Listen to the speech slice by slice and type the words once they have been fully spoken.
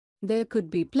There could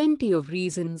be plenty of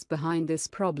reasons behind this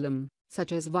problem,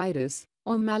 such as virus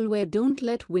or malware don't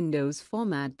let Windows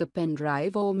format the pen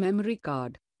drive or memory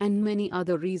card, and many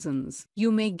other reasons.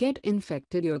 You may get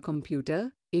infected your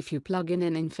computer if you plug in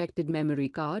an infected memory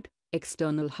card,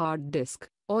 external hard disk,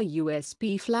 or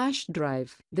USB flash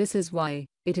drive. This is why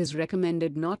it is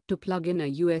recommended not to plug in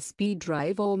a USB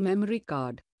drive or memory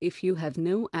card if you have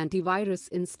no antivirus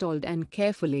installed, and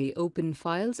carefully open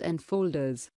files and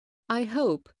folders. I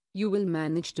hope you will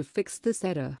manage to fix this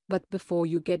error. But before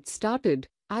you get started,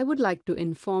 I would like to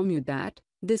inform you that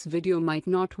this video might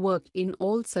not work in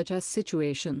all such as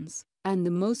situations, and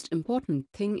the most important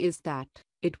thing is that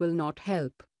it will not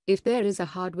help if there is a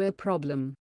hardware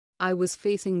problem. I was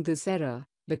facing this error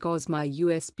because my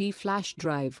USB flash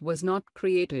drive was not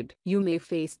created. You may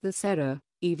face this error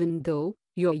even though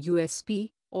your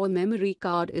USB or memory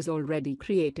card is already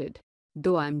created.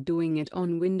 Though I'm doing it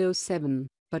on Windows 7,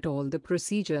 but all the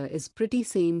procedure is pretty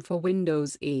same for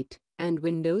Windows 8 and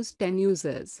Windows 10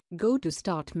 users. Go to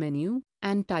Start menu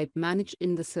and type Manage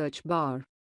in the search bar.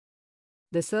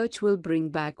 The search will bring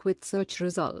back with search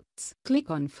results. Click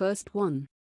on first one,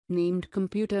 named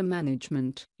Computer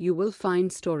Management. You will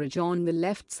find storage on the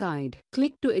left side.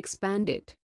 Click to expand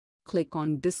it. Click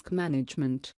on Disk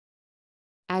Management.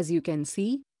 As you can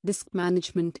see, Disk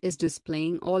Management is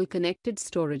displaying all connected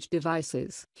storage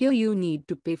devices. Here you need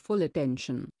to pay full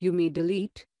attention. You may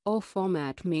delete or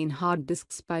format main hard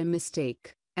disks by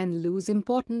mistake and lose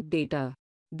important data.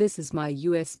 This is my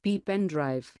USB pen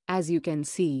drive. As you can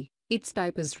see, its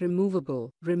type is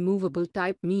removable. Removable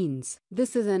type means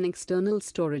this is an external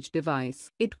storage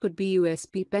device. It could be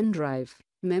USB pen drive,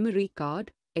 memory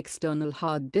card, external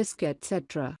hard disk,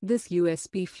 etc. This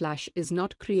USB flash is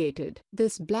not created.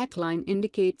 This black line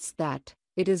indicates that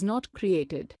it is not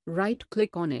created.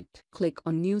 Right-click on it. Click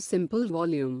on New Simple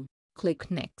Volume. Click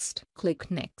Next.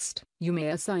 Click Next. You may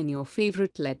assign your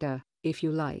favorite letter if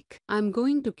you like. I'm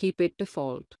going to keep it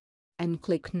default. And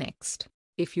click Next.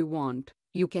 If you want,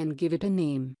 you can give it a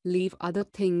name. Leave other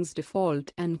things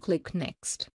default and click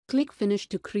Next. Click Finish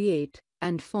to create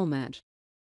and format.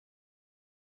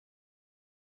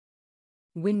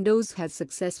 Windows has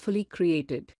successfully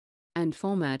created and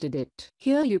formatted it.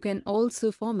 Here you can also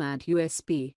format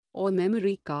USB or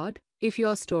memory card if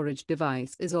your storage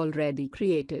device is already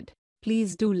created.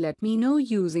 Please do let me know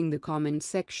using the comment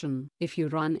section. If you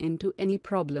run into any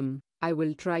problem, I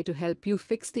will try to help you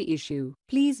fix the issue.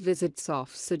 Please visit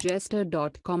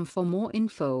softsuggester.com for more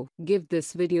info. Give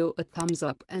this video a thumbs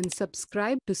up and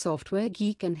subscribe to Software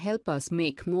Geek and help us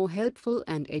make more helpful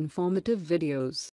and informative videos.